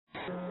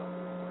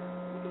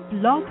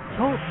Blog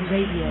Talk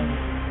Radio.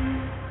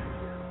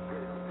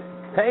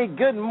 Hey,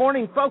 good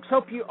morning, folks.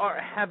 Hope you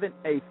are having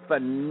a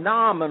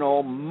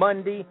phenomenal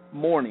Monday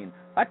morning.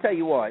 I tell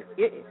you what,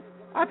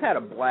 I've had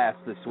a blast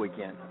this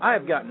weekend. I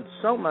have gotten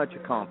so much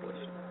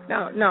accomplished.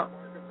 Now,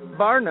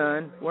 bar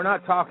none, we're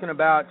not talking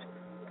about,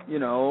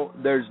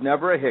 there's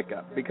never a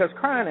hiccup. Because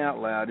crying out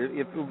loud,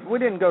 if we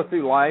didn't go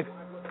through life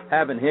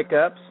having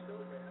hiccups,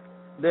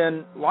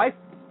 then life,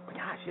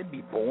 it'd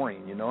be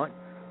boring, you know what?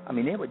 I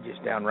mean, it would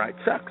just downright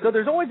suck. So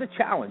there's always a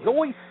challenge,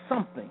 always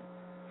something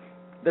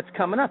that's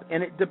coming up,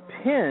 and it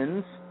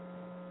depends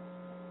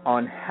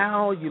on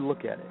how you look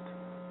at it.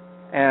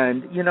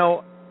 And,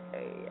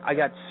 I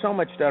got so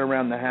much done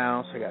around the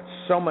house. I got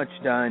so much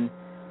done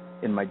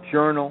in my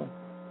journal.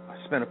 I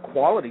spent a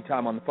quality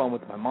time on the phone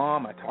with my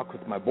mom. I talked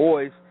with my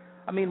boys.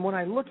 I mean, when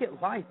I look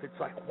at life, it's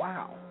like,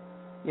 wow.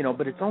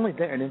 But it's only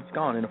there, and it's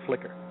gone in a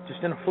flicker,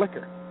 just in a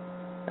flicker.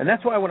 And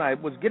that's why when I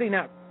was getting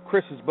out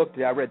Chris's book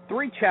today, I read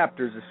 3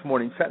 chapters this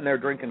morning, sitting there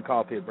drinking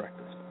coffee at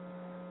breakfast.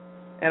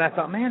 And I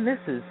thought, man, this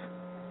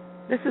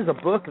is a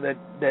book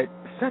that's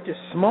such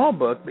a small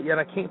book, but yet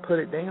I can't put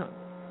it down.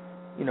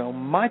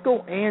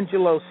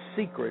 Michelangelo's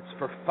secrets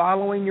for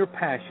following your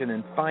passion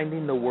and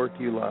finding the work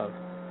you love,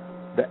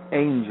 the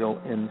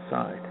angel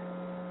inside.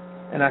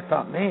 And I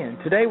thought, man,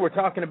 today we're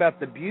talking about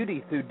the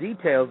beauty through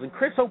details, and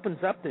Chris opens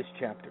up this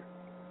chapter.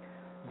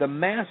 The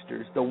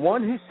masters, the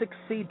one who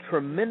succeed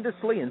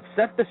tremendously and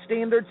set the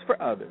standards for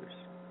others,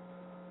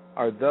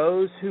 are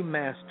those who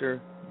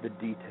master the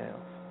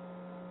details.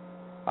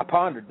 I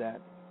pondered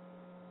that.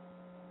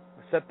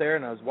 I sat there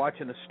and I was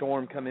watching a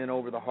storm come in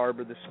over the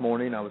harbor this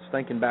morning. I was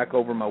thinking back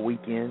over my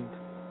weekend.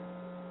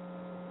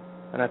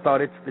 And I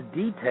thought, it's the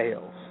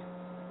details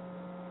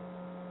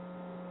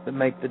that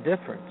make the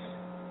difference.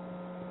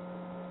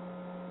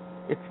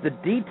 It's the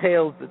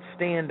details that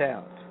stand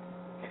out.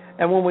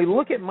 And when we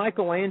look at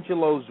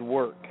Michelangelo's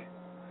work,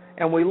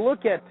 and we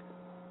look at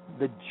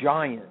the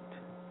giant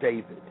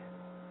David,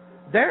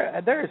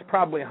 there is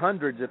probably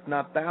hundreds, if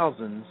not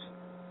thousands,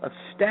 of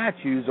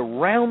statues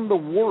around the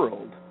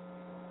world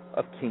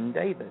of King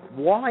David.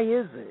 Why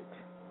is it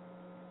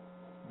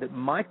that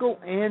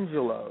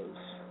Michelangelo's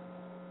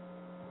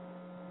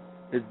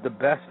is the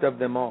best of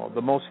them all,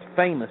 the most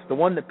famous, the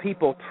one that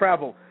people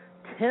travel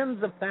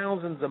tens of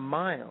thousands of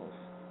miles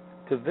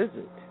to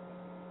visit?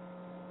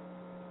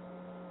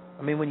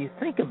 I mean, when you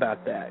think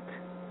about that,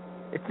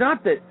 it's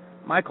not that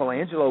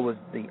Michelangelo was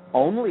the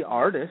only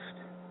artist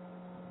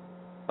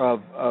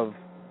of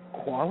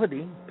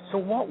quality. So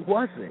what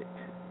was it?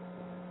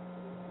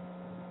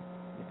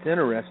 It's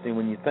interesting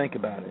when you think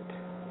about it.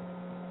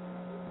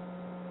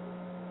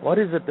 What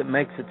is it that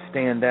makes it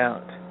stand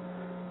out?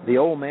 The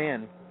old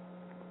man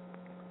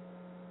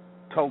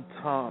told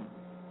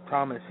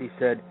Thomas, he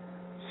said,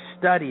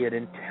 study it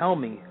and tell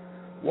me,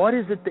 what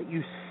is it that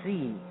you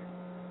see?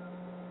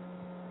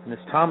 And as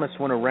Thomas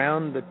went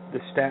around the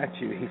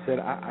statue, he said,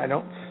 I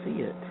don't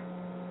see it.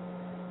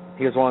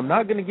 He goes, well, I'm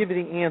not going to give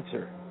you the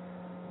answer.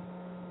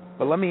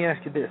 But let me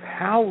ask you this.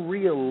 How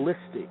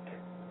realistic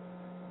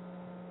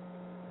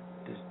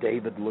does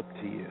David look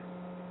to you?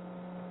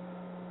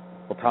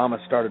 Well, Thomas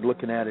started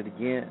looking at it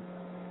again.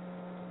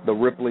 The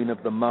rippling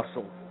of the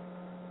muscle,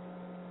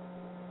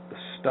 the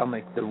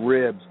stomach, the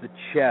ribs, the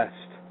chest,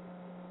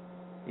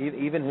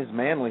 even his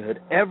manlyhood,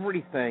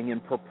 everything in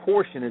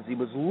proportion as he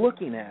was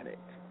looking at it.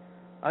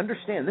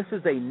 Understand, this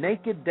is a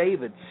naked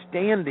David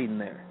standing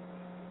there.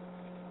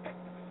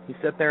 He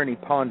sat there and he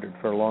pondered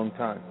for a long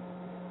time.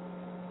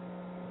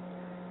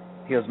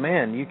 He goes,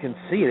 man, you can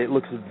see it. It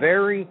looks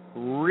very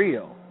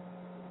real.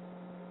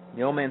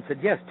 The old man said,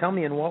 yes, tell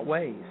me in what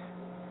ways.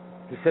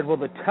 He said, well,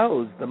 the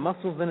toes, the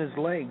muscles in his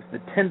legs,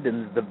 the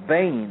tendons, the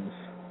veins,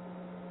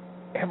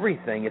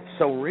 everything, it's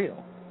so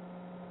real.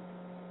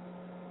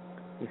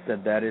 He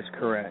said, that is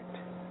correct.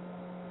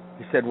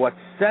 He said, what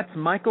sets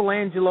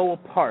Michelangelo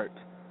apart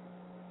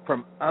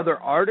from other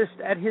artists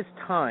at his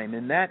time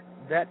in that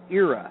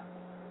era,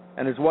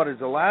 and is what has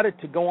allowed it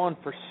to go on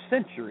for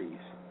centuries,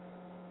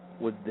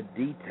 was the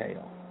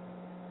detail.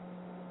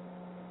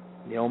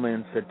 The old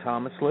man said,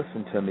 Thomas,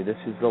 listen to me. This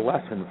is the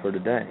lesson for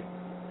today.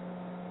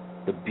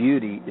 The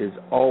beauty is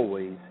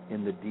always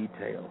in the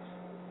details.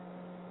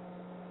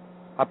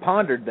 I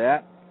pondered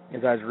that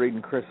as I was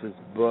reading Chris's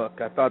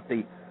book. I thought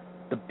the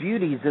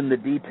beauty's in the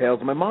details.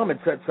 My mom had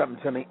said something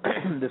to me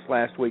this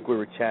last week. We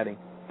were chatting.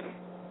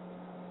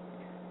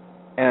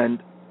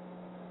 And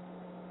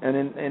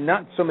in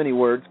not so many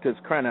words, because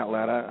crying out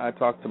loud, I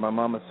talk to my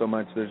mama so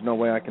much, there's no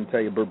way I can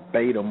tell you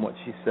verbatim what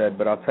she said,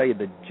 but I'll tell you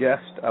the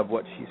gist of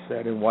what she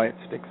said and why it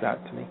sticks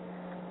out to me.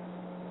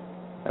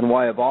 And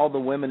why of all the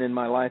women in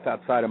my life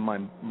outside of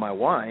my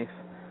wife,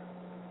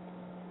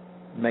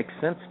 it makes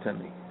sense to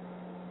me.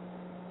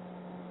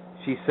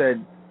 She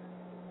said,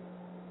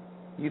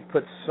 you've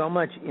put so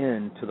much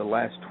into the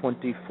last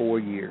 24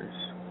 years.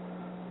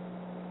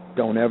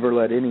 Don't ever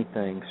let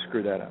anything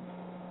screw that up.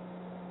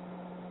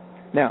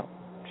 Now,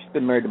 she's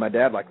been married to my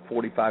dad like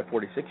 45,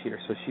 46 years,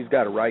 so she's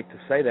got a right to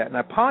say that. And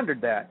I pondered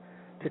that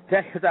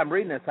today as I'm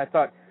reading this. I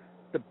thought,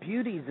 the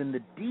beauty's in the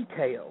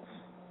details.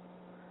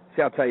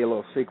 See, I'll tell you a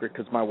little secret,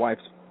 because my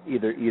wife's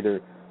either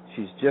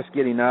she's just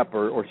getting up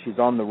or she's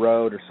on the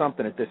road or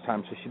something at this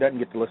time, so she doesn't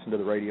get to listen to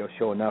the radio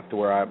show enough to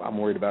where I'm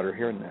worried about her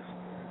hearing this.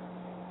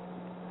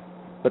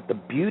 But the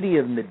beauty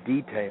in the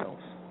details,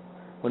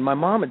 when my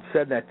mom had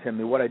said that to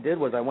me, what I did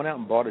was I went out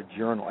and bought a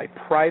journal, a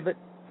private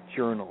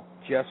journal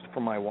just for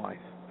my wife.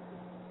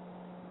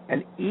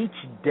 And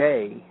each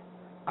day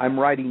I'm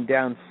writing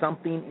down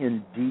something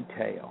in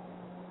detail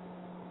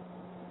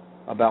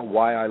about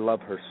why I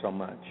love her so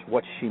much,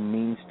 what she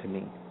means to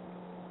me,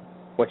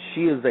 what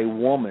she as a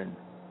woman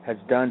has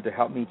done to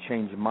help me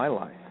change my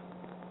life.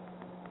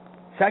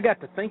 So I got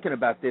to thinking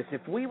about this.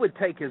 If we would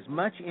take as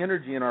much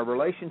energy in our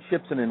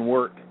relationships and in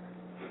work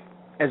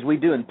as we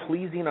do in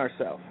pleasing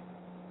ourselves,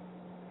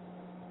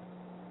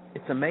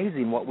 it's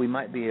amazing what we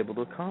might be able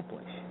to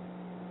accomplish.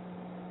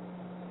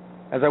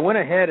 As I went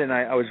ahead and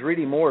I was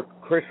reading more,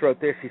 Chris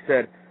wrote this. He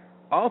said,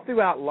 all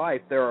throughout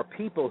life there are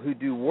people who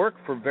do work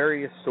for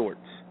various sorts.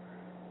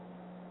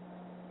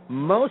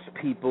 Most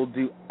people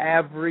do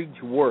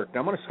average work.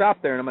 Now, I'm going to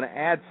stop there and I'm going to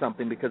add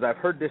something because I've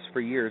heard this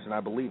for years and I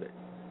believe it.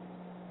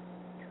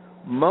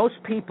 Most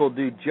people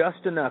do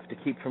just enough to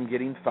keep from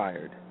getting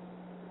fired,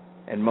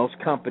 and most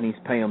companies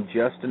pay them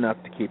just enough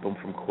to keep them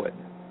from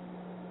quitting.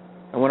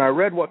 And when I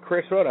read what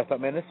Chris wrote, I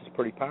thought, man, this is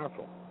pretty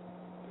powerful.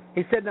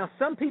 He said, now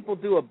some people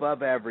do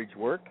above average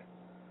work.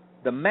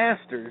 The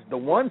masters, the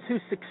ones who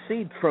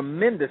succeed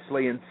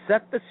tremendously and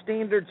set the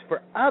standards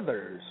for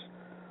others,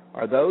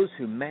 are those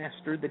who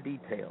master the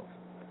details.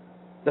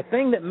 The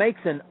thing that makes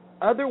an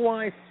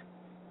otherwise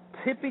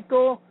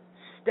typical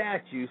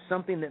statue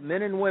something that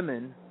men and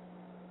women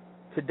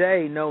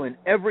today know in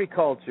every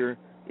culture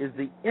is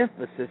the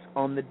emphasis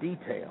on the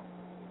detail.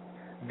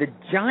 The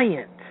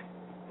giant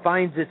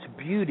finds its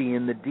beauty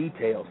in the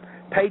details.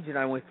 Paige and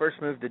I, when we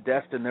first moved to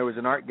Destin, there was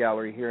an art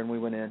gallery here, and we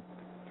went in.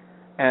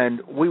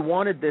 And we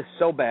wanted this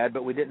so bad,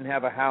 but we didn't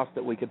have a house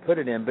that we could put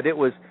it in. But it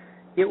was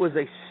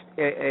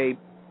a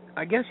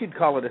I guess you'd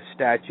call it a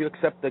statue,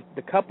 except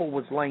the couple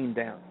was laying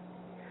down,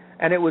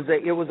 and it's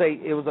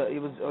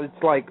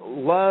like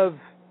Love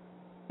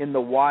in the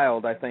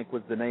Wild, I think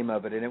was the name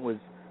of it, and it was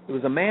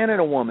a man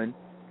and a woman,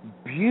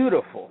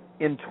 beautiful,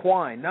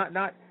 entwined,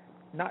 not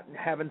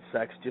having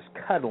sex, just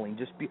cuddling,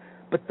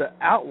 but the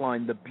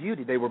outline, the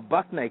beauty. They were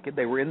buck naked.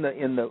 They were in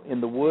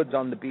the woods,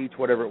 on the beach,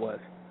 whatever it was.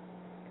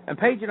 And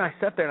Paige and I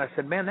sat there and I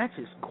said, man, that's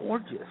just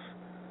gorgeous,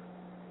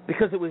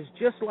 because it was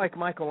just like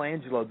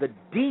Michelangelo. The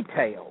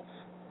details.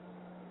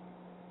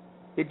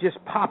 It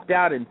just popped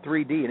out in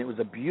 3D, and it was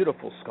a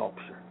beautiful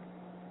sculpture.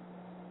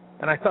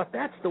 And I thought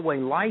that's the way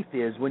life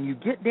is. When you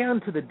get down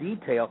to the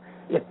detail,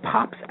 it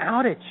pops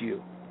out at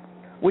you.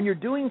 When you're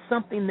doing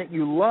something that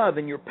you love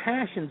and your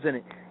passion's in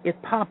it, it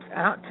pops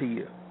out to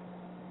you.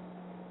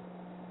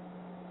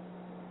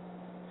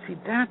 See,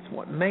 that's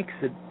what makes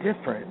a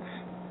difference.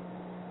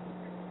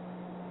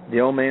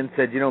 The old man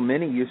said,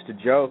 many used to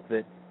joke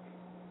that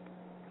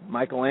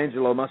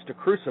Michelangelo must have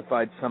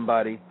crucified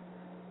somebody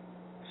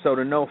so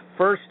to know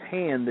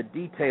firsthand the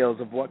details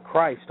of what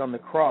Christ on the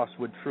cross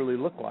would truly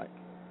look like.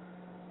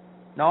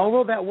 Now,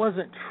 although that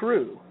wasn't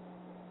true,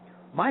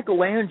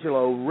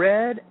 Michelangelo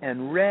read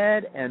and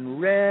read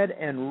and read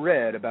and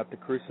read about the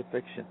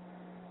crucifixion.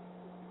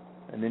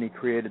 And then he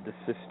created the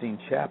Sistine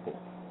Chapel.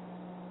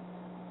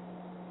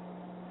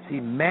 See,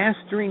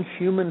 mastering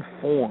human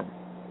form.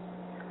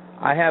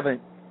 I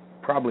haven't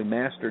probably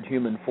mastered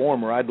human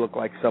form, or I'd look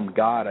like some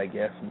god, I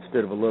guess,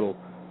 instead of a little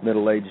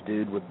middle-aged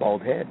dude with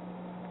bald head.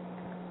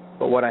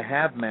 But what I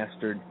have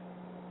mastered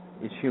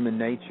is human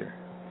nature.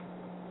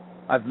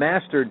 I've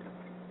mastered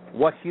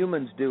what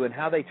humans do and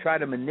how they try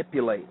to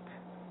manipulate.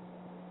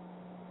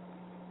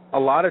 A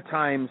lot of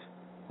times,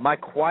 my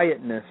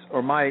quietness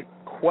or my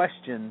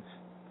questions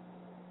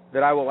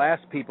that I will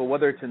ask people,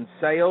 whether it's in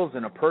sales,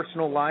 in a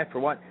personal life,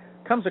 or what,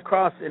 comes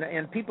across,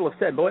 and people have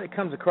said, boy, it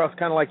comes across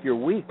kind of like you're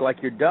weak, like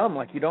you're dumb,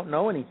 like you don't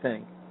know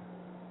anything.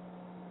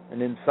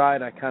 And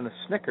inside, I kind of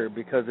snicker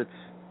because it's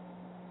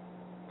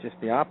just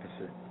the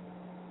opposite.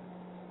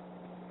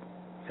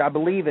 So I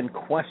believe in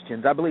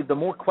questions. I believe the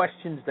more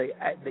questions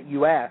that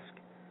you ask,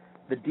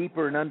 the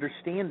deeper an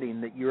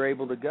understanding that you're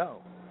able to go.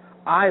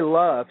 I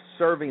love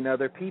serving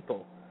other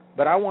people,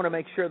 but I want to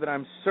make sure that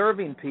I'm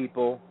serving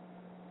people,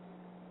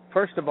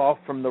 first of all,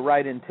 from the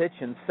right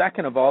intention.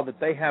 Second of all, that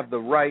they have the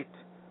right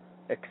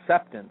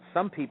acceptance.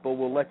 Some people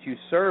will let you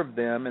serve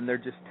them, and they're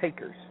just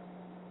takers.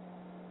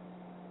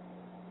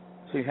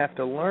 So you have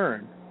to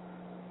learn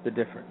the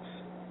difference.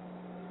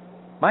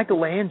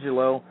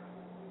 Michelangelo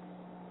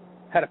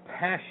had a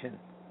passion.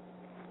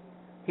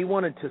 He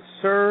wanted to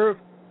serve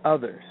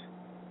others.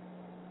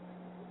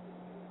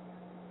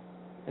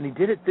 And he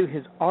did it through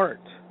his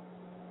art.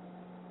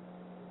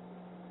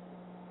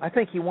 I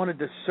think he wanted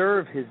to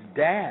serve his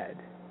dad.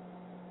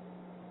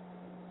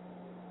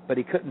 But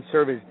he couldn't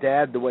serve his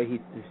dad the way his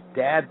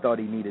dad thought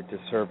he needed to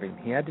serve him.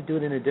 He had to do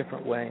it in a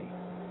different way.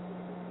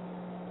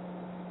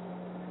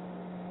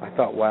 I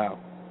thought, wow.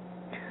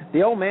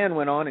 The old man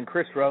went on, and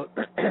Chris wrote,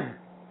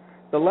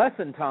 the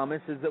lesson,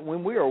 Thomas, is that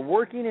when we are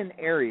working in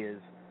areas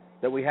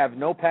that we have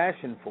no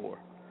passion for,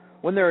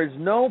 When there is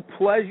no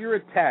pleasure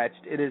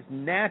attached, it is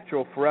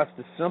natural for us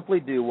to simply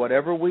do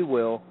whatever we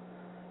will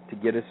to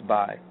get us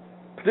by,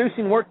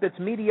 producing work that's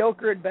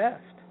mediocre at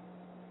best.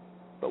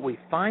 But we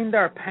find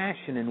our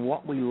passion in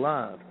what we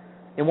love,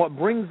 in what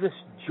brings us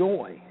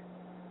joy,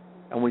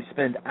 and we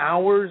spend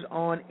hours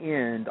on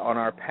end on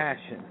our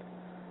passion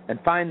and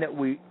find that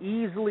we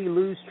easily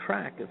lose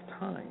track of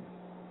time.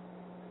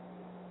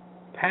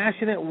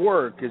 Passionate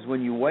work is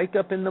when you wake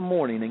up in the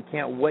morning and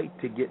can't wait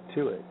to get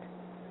to it.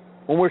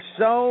 When we're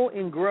so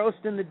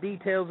engrossed in the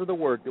details of the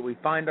work that we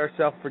find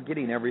ourselves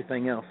forgetting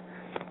everything else.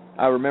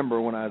 I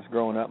remember when I was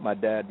growing up, my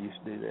dad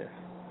used to do this.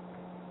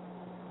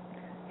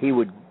 He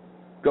would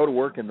go to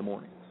work in the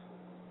mornings,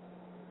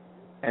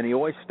 and he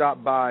always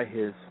stopped by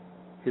his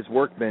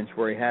workbench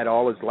where he had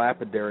all his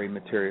lapidary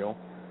material,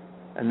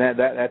 and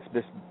that's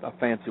just a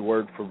fancy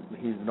word for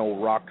he's an old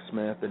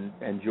rocksmith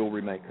and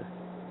jewelry maker.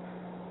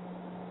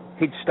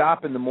 He'd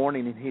stop in the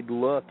morning and he'd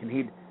look and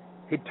he'd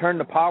turn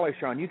the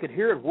polisher on. You could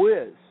hear it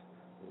whiz.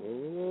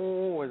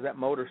 Oh, as that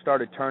motor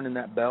started turning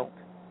that belt.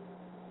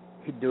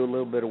 He'd do a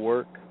little bit of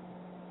work,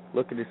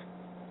 look at his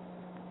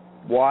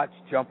watch,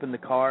 jump in the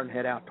car, and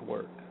head out to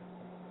work.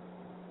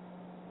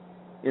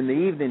 In the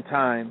evening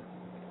time,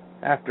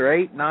 after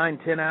 8, 9,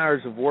 10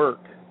 hours of work,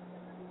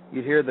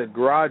 you'd hear the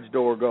garage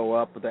door go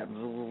up with that,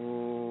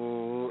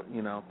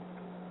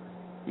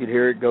 you'd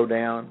hear it go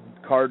down.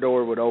 The car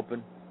door would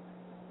open.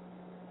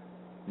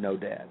 No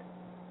Dad.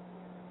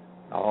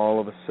 All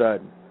of a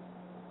sudden,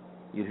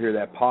 you'd hear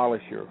that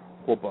polisher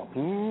whoop up.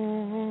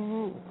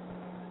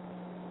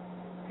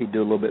 He'd do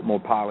a little bit more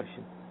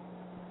polishing.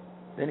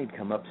 Then he'd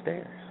come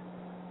upstairs.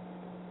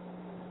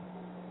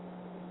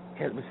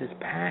 It was his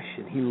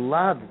passion. He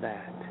loved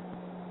that.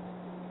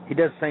 He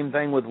does the same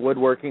thing with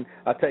woodworking.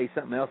 I'll tell you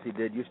something else he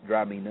did used to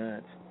drive me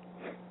nuts.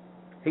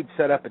 He'd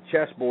set up a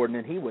chessboard, and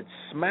then he would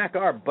smack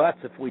our butts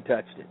if we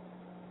touched it.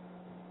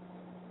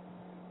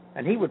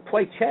 And he would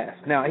play chess.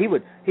 Now, he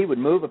would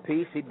move a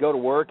piece. He'd go to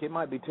work. It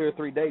might be 2 or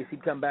 3 days.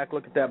 He'd come back,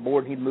 look at that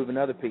board, and he'd move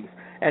another piece.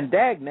 And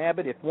dag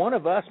nabbit, if one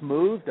of us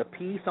moved a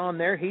piece on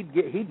there, he'd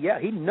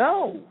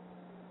know.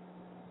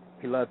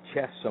 He loved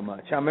chess so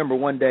much. I remember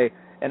one day,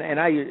 and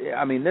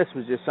I mean, this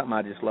was just something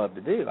I just loved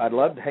to do. I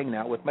loved hanging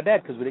out with my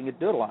dad because we didn't get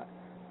to do it a lot.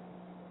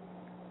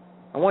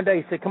 And one day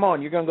he said, "Come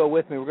on, you're going to go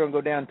with me. We're going to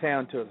go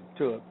downtown to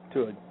a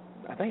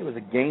I think it was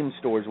a game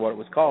store is what it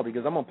was called." He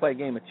goes, "I'm going to play a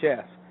game of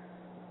chess."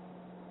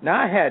 Now,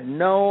 I had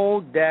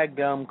no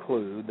dadgum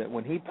clue that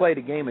when he played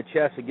a game of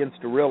chess against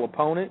a real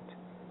opponent,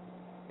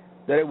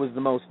 that it was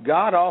the most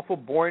god-awful,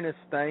 boringest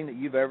thing that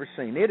you've ever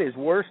seen. It is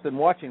worse than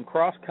watching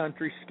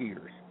cross-country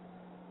skiers.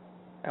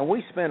 And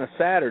we spent a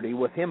Saturday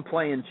with him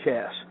playing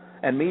chess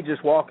and me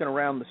just walking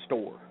around the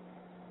store.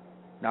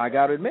 Now, I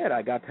got to admit,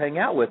 I got to hang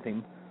out with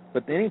him.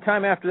 But any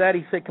time after that,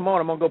 he said, "Come on,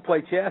 I'm going to go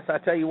play chess." I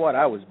tell you what,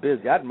 I was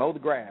busy. I'd mow the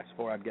grass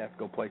before I'd get to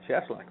go play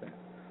chess like that.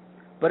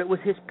 But it was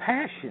his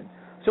passion.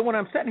 So when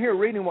I'm sitting here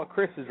reading what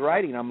Chris is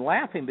writing, I'm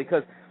laughing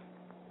because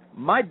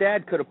my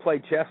dad could have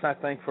played chess, I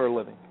think, for a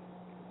living.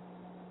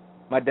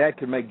 My dad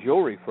could make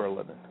jewelry for a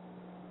living.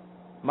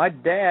 My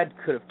dad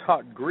could have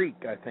taught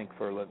Greek, I think,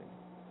 for a living.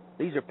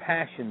 These are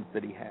passions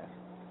that he has.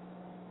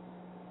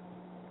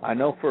 I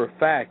know for a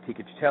fact he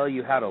could tell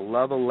you how to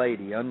love a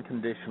lady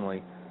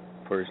unconditionally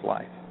for his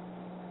life.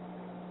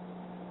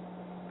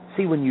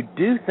 See, when you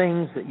do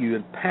things that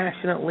you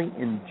passionately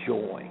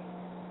enjoy,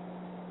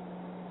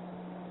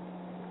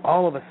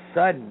 all of a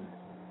sudden,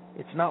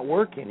 it's not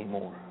work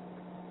anymore.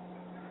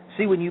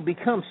 See, when you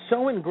become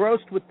so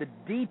engrossed with the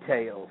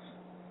details,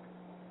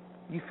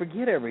 you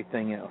forget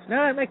everything else.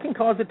 Now, that can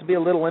cause it to be a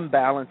little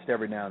imbalanced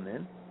every now and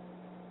then.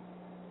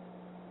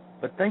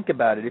 But think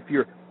about it. If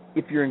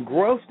you're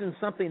engrossed in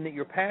something that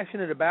you're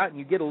passionate about and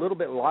you get a little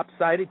bit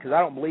lopsided, because I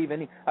don't believe as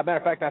a matter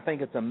of fact, I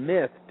think it's a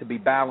myth to be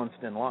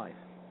balanced in life.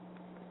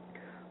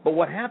 But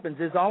what happens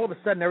is all of a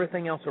sudden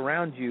everything else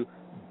around you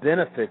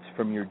benefits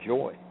from your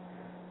joy.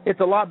 It's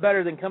a lot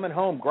better than coming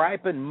home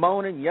griping,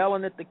 moaning,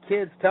 yelling at the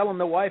kids, telling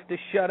the wife to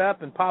shut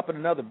up and popping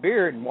another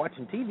beer and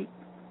watching TV.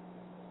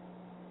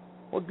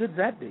 What good's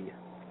that do you?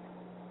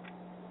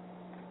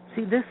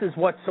 See, this is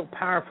what's so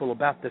powerful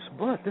about this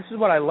book. This is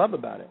what I love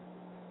about it.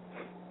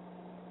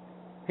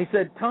 He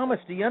said, "Thomas,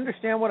 do you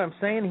understand what I'm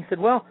saying?" He said,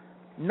 "Well,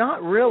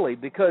 not really,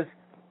 because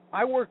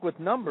I work with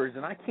numbers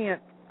and I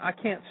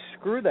can't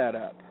screw that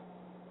up."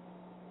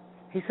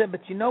 He said,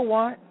 "But you know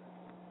what?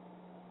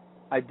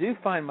 I do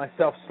find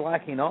myself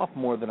slacking off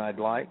more than I'd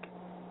like.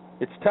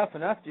 It's tough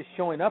enough just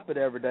showing up at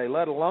every day,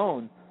 let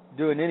alone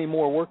doing any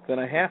more work than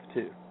I have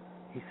to."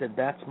 He said,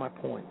 "That's my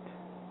point."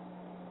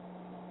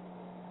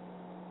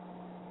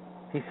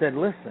 He said,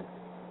 "Listen,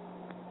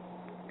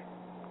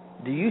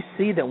 do you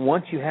see that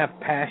once you have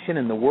passion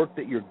in the work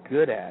that you're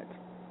good at,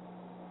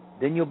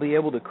 then you'll be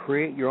able to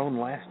create your own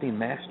lasting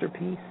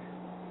masterpiece?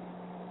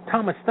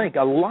 Thomas, think,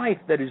 a life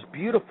that is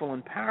beautiful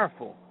and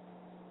powerful.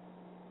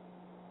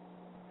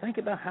 Think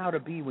about how to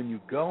be when you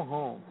go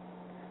home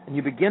and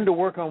you begin to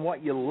work on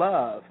what you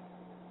love.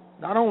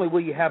 Not only will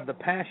you have the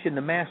passion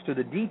to master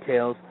the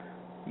details,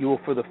 you will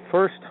for the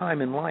first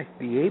time in life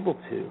be able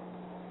to.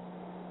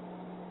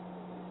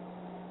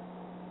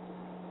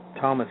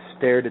 Thomas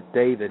stared at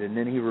David, and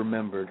then he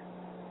remembered.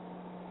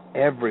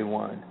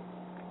 Everyone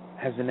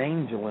has an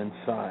angel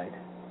inside.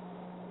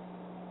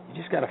 You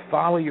just got to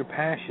follow your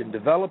passion,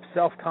 develop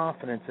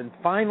self-confidence, and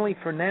finally,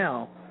 for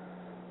now,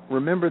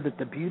 remember that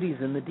the beauty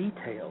is in the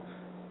details.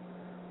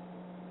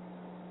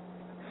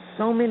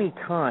 So many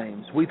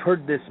times we've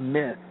heard this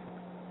myth.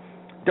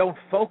 Don't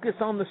focus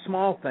on the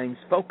small things,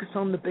 focus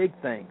on the big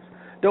things.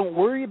 Don't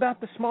worry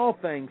about the small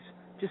things,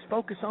 just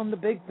focus on the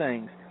big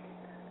things.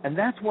 And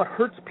that's what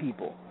hurts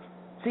people.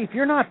 See, if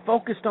you're not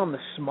focused on the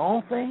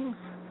small things,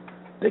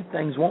 big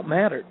things won't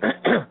matter.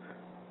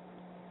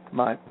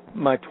 My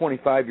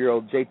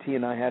 25-year-old JT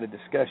and I had a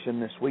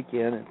discussion this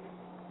weekend, and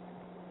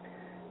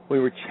we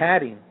were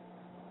chatting,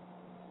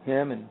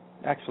 him and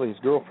actually his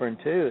girlfriend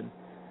too,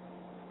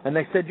 and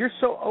they said, "You're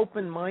so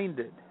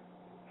open-minded."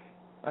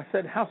 I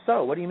said, "How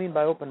so? What do you mean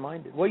by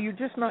open-minded?" "Well, you're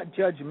just not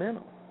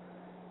judgmental."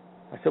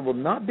 I said, "Well,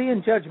 not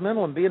being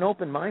judgmental and being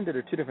open-minded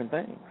are two different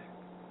things."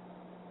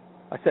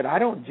 I said, "I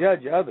don't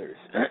judge others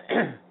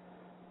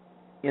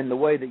in the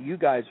way that you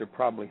guys are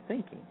probably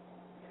thinking."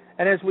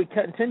 And as we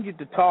continued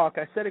to talk,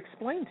 I said,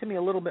 "Explain to me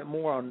a little bit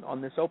more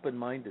on this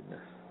open-mindedness."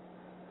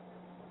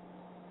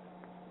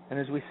 And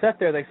as we sat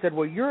there, they said,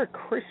 "Well, you're a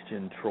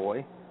Christian,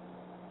 Troy,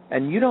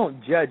 and you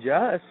don't judge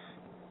us."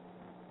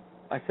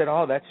 I said,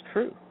 "Oh, that's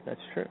true.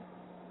 That's true."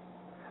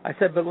 I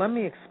said, "But let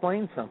me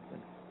explain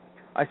something."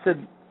 I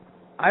said,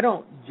 "I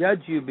don't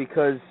judge you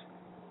because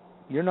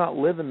you're not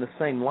living the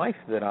same life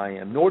that I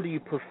am, nor do you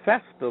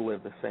profess to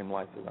live the same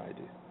life that I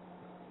do."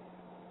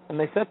 And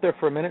they sat there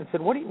for a minute and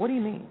said, What do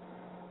you mean?"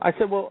 I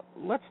said, "Well,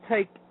 let's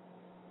take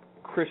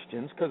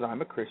Christians, because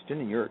I'm a Christian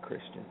and you're a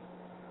Christian."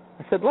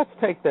 I said, "Let's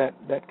take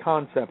that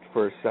concept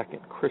for a second,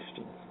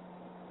 Christians."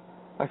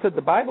 I said,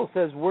 "The Bible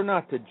says we're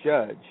not to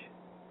judge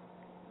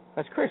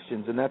as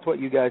Christians, and that's what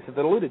you guys have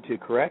alluded to,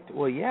 correct?"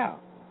 "Well, yeah."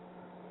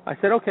 I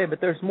said, "Okay,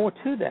 but there's more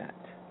to that."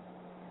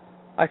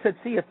 I said,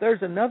 "See, if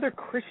there's another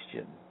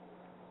Christian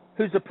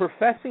who's a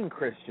professing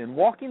Christian,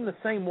 walking the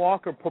same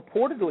walk or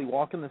purportedly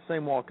walking the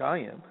same walk I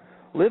am,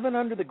 living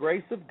under the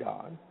grace of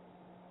God,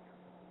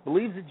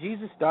 believes that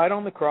Jesus died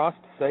on the cross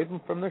to save them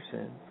from their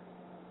sins,"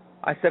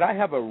 I said, "I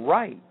have a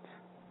right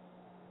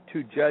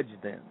to judge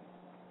them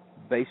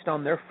based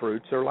on their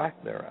fruits or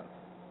lack thereof."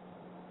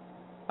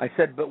 I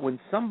said, "But when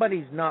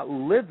somebody's not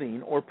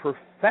living or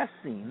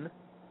professing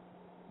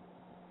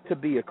to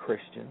be a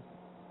Christian,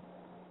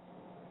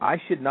 I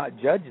should not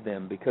judge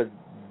them because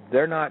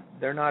they're not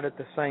at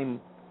the same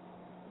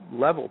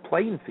level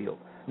playing field,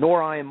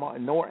 nor am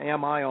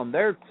I on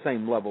their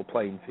same level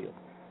playing field."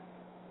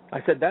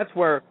 I said, "That's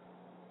where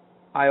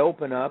I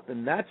open up,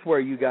 and that's where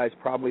you guys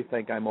probably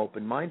think I'm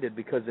open-minded,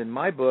 because in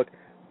my book,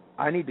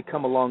 I need to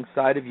come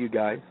alongside of you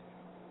guys,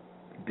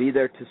 be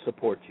there to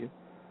support you,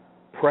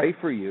 pray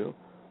for you,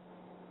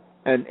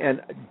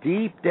 and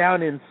deep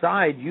down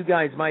inside, you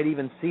guys might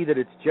even see that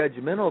it's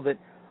judgmental, that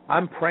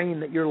I'm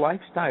praying that your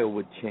lifestyle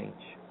would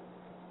change.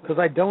 Because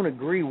I don't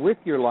agree with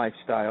your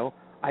lifestyle,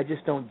 I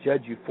just don't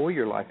judge you for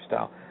your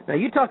lifestyle." Now,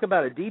 you talk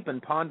about a deep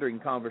and pondering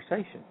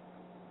conversation.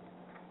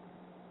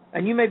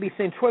 And you may be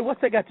saying, "Troy,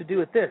 what's that got to do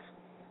with this?"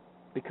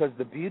 Because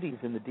the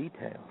beauty's in the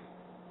details.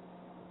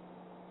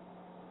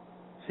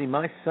 See,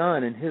 my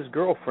son and his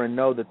girlfriend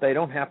know that they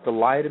don't have to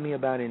lie to me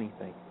about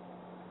anything.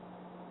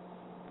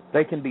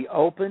 They can be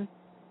open,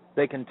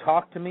 they can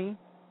talk to me,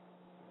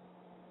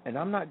 and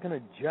I'm not going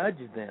to judge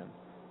them.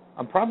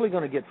 I'm probably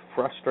going to get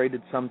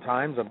frustrated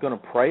sometimes. I'm going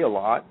to pray a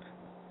lot.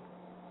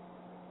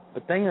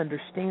 But they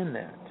understand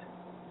that.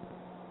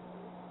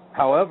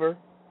 However,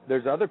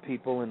 there's other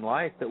people in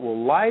life that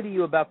will lie to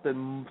you about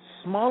the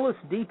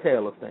smallest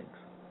detail of things,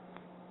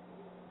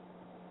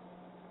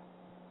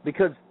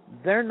 because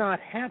they're not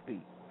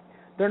happy.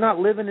 They're not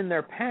living in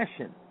their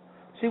passion.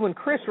 See, when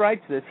Chris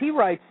writes this, he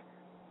writes,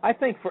 I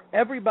think, for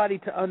everybody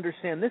to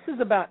understand. This is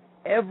about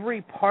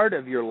every part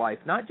of your life,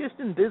 not just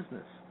in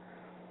business.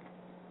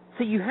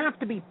 See, you have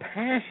to be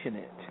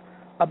passionate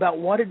about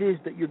what it is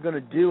that you're going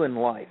to do in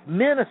life,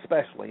 men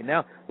especially.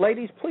 Now,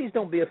 ladies, please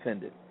don't be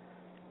offended.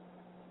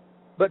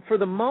 But for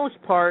the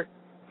most part,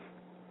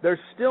 there's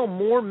still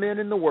more men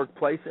in the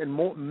workplace, and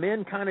more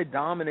men kind of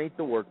dominate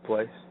the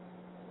workplace.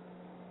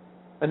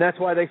 And that's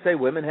why they say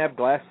women have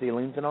glass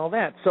ceilings and all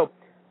that. So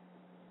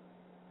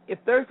if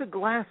there's a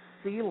glass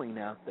ceiling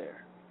out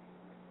there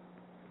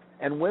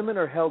and women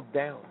are held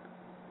down,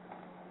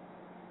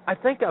 I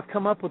think I've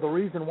come up with a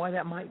reason why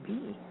that might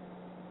be.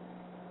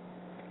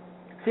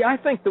 See, I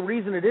think the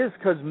reason it is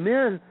because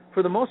men,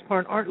 for the most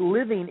part, aren't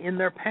living in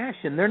their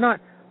passion. They're not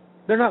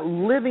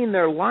living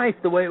their life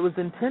the way it was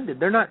intended.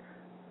 They're not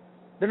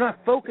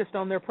focused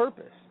on their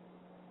purpose.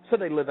 So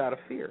they live out of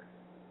fear.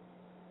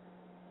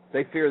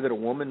 They fear that a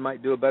woman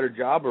might do a better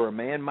job or a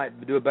man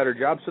might do a better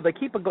job, so they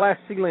keep a glass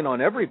ceiling on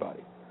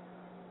everybody.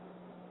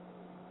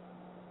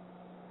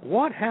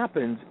 What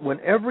happens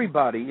when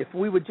everybody, if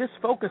we would just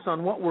focus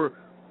on what we're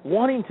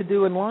wanting to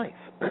do in life?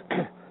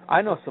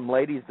 I know some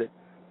ladies that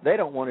they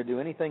don't want to do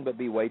anything but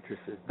be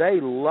waitresses. They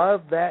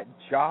love that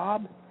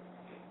job.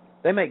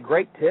 They make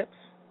great tips.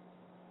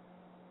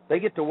 They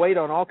get to wait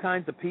on all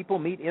kinds of people,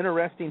 meet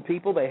interesting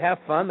people. They have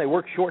fun. They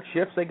work short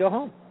shifts. They go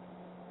home.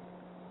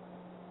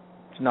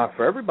 It's not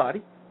for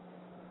everybody.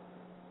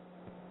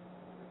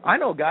 I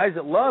know guys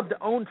that love to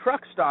own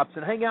truck stops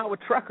and hang out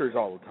with truckers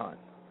all the time.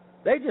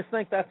 They just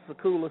think that's the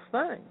coolest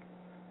thing.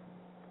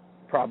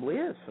 Probably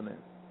is for them.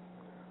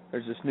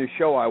 There's this new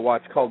show I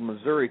watch called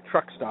Missouri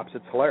Truck Stops.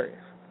 It's hilarious.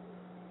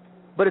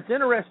 But it's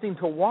interesting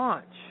to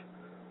watch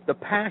the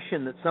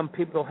passion that some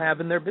people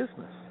have in their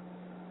business.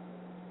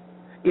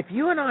 If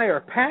you and I are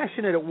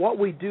passionate at what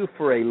we do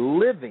for a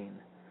living,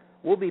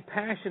 we'll be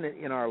passionate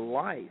in our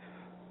life.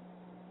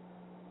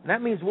 And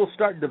that means we'll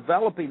start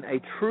developing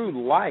a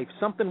true life,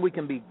 something we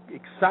can be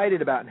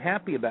excited about and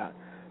happy about.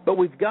 But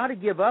we've got to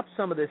give up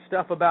some of this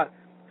stuff about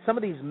some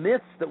of these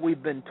myths that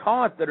we've been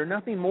taught that are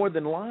nothing more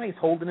than lies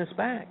holding us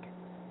back.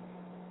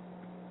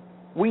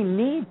 We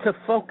need to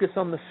focus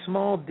on the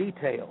small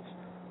details.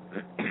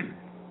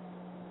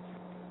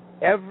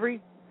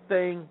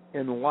 Everything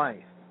in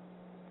life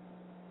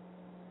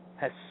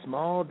has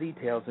small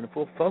details, and if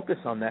we'll focus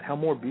on that, how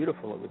more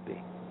beautiful it would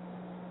be.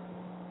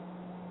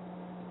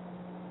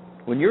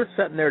 When you're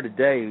sitting there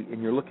today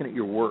and you're looking at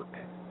your work,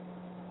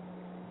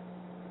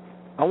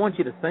 I want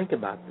you to think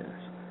about this.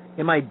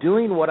 Am I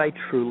doing what I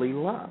truly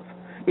love?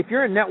 If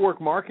you're in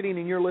network marketing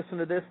and you're listening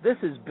to this, this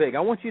is big. I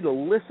want you to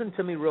listen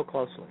to me real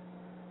closely.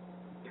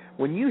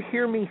 When you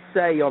hear me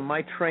say on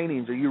my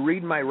trainings or you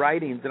read my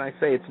writings and I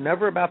say it's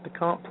never about the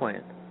comp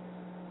plan,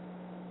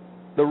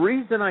 the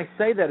reason I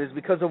say that is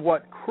because of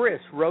what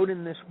Chris wrote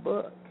in this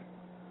book.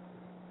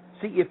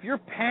 See, if you're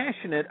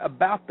passionate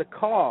about the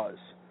cause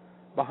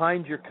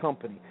behind your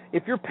company,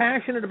 if you're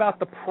passionate about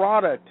the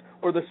product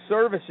or the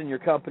service in your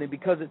company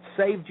because it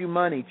saved you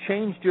money,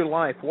 changed your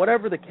life,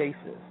 whatever the case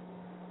is,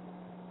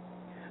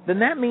 then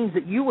that means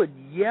that you would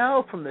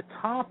yell from the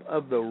top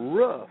of the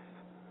roof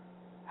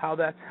how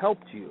that's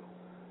helped you.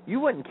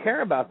 You wouldn't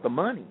care about the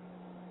money.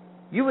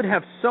 You would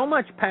have so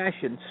much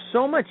passion,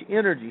 so much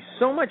energy,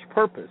 so much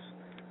purpose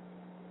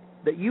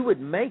that you would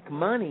make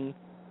money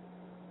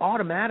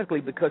automatically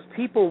because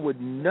people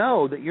would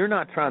know that you're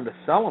not trying to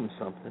sell them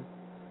something,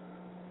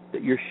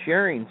 that you're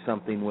sharing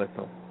something with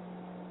them.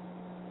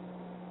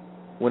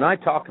 When I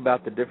talk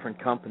about the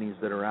different companies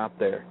that are out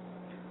there,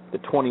 the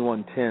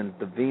 2110s,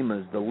 the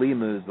Vimas, the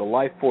Lemus, the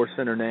Life Force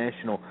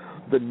International,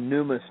 the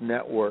Numis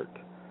Network,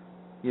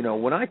 you know,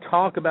 when I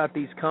talk about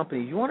these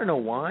companies, you want to know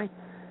why?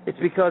 It's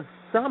because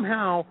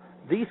somehow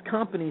these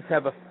companies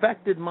have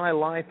affected my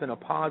life in a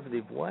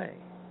positive way.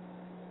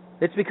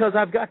 It's because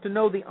I've got to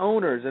know the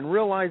owners and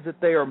realize that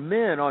they are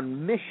men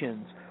on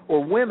missions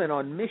or women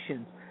on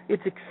missions.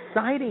 It's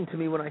exciting to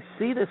me when I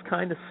see this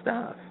kind of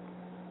stuff.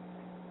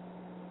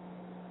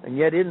 And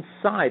yet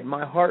inside,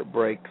 my heart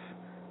breaks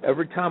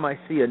every time I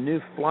see a new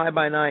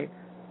fly-by-night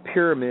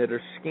pyramid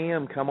or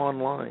scam come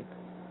online.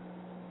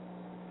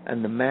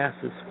 And the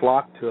masses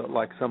flock to it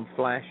like some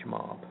flash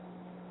mob.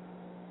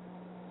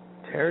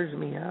 It tears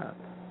me up.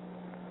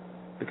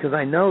 Because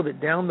I know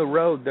that down the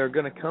road they're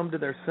going to come to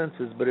their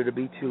senses, but it'll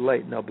be too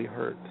late and they'll be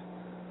hurt.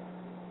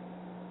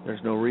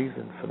 There's no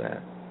reason for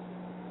that.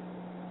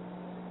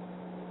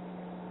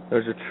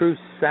 There's a true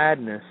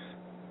sadness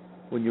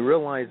when you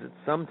realize that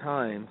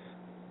sometimes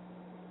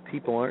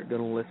people aren't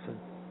going to listen.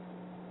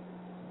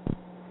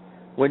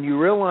 When you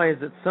realize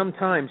that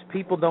sometimes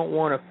people don't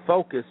want to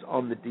focus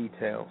on the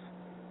details.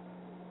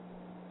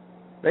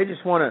 They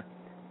just want to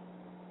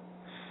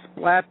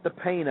splat the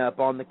paint up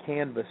on the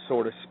canvas,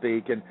 so to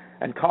speak,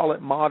 and call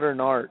it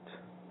modern art.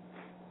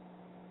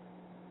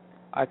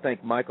 I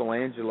think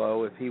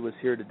Michelangelo, if he was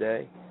here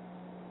today,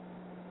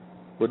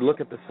 would look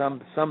at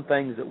some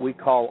things that we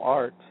call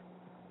art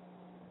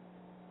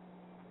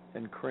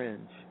and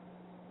cringe.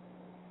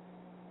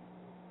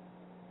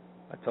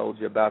 I told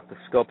you about the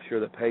sculpture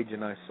that Paige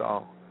and I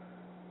saw.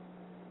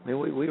 I mean,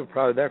 we were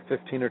probably there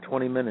 15 or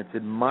 20 minutes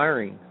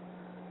admiring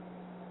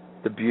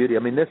the beauty. I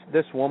mean,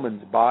 this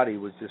woman's body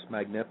was just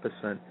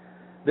magnificent.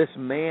 This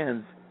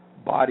man's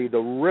body, the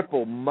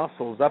ripple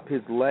muscles up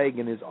his leg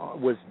and his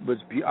was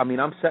I mean,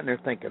 I'm sitting there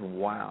thinking,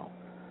 wow,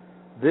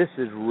 this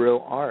is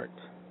real art.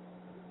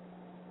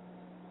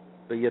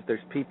 But yet there's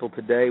people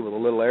today with a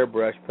little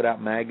airbrush put out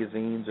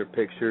magazines or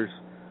pictures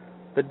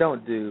that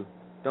don't do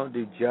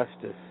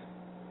justice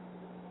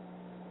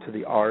to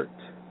the art.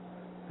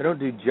 They don't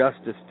do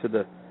justice to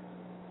the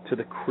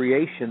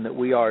creation that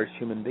we are as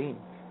human beings.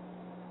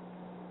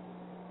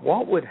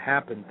 What would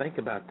happen, think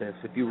about this,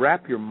 if you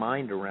wrap your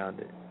mind around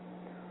it?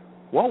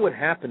 What would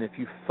happen if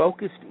you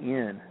focused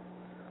in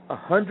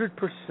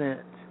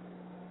 100%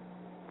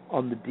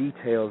 on the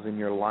details in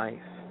your life?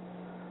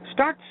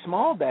 Start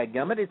small,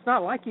 dadgummit. It's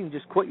not like you can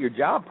just quit your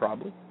job,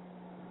 probably.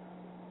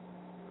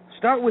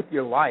 Start with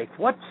your life.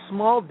 What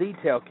small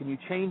detail can you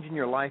change in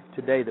your life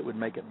today that would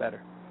make it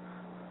better?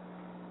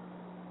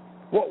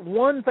 What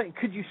one thing,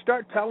 could you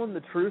start telling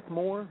the truth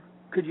more?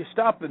 Could you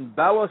stop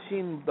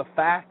embellishing the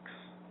facts?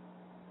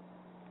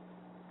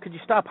 Could you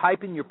stop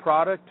hyping your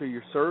product or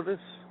your service?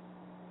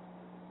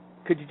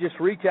 Could you just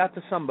reach out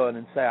to somebody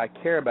and say, I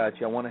care about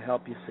you, I want to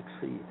help you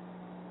succeed?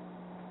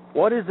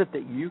 What is it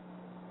that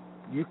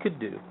you could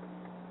do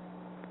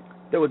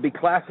that would be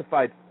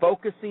classified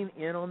focusing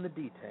in on the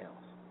details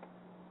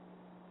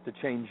to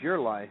change your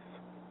life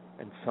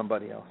and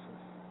somebody else's?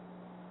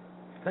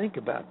 Think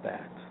about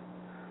that.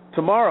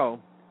 Tomorrow,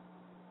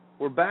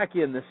 we're back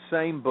in the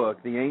same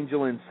book, The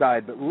Angel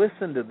Inside, but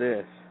listen to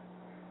this.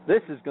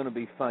 This is going to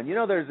be fun. You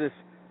know, there's this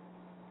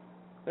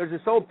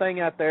old thing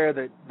out there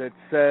that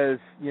says,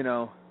 you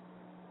know,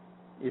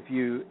 if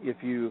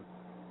you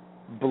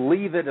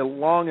believe it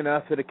long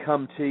enough, it'll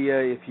come to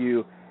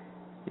you.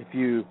 If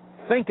you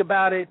think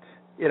about it,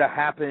 it'll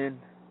happen.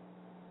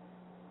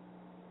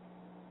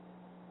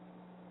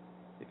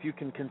 If you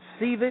can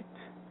conceive it,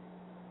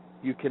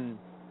 you can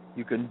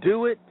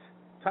do it,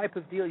 type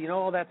of deal. You know,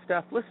 all that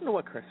stuff. Listen to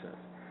what Chris says.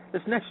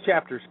 This next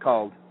chapter is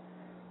called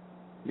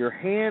Your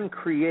Hand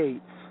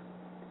Creates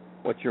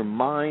What Your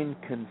Mind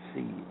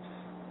Conceives.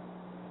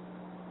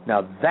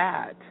 Now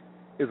that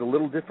is a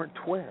little different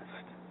twist.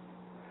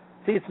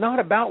 See, it's not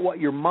about what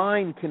your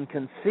mind can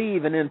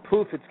conceive and then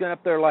poof, it's going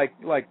up there like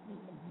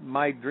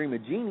My Dream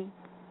of Jeannie.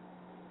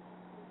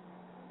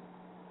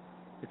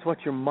 It's what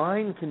your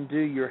mind can do,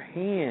 your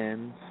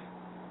hands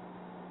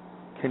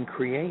can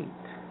create.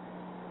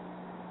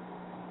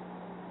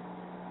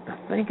 Now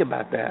think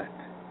about that.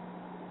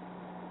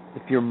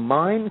 If your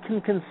mind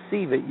can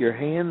conceive it, your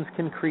hands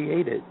can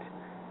create it.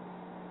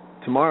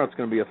 Tomorrow it's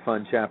going to be a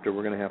fun chapter.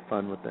 We're going to have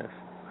fun with this.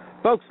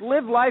 Folks,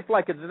 live life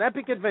like it's an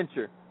epic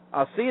adventure.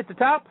 I'll see you at the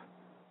top.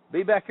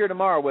 Be back here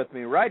tomorrow with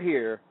me right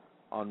here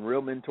on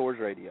Real Mentors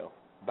Radio.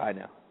 Bye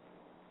now.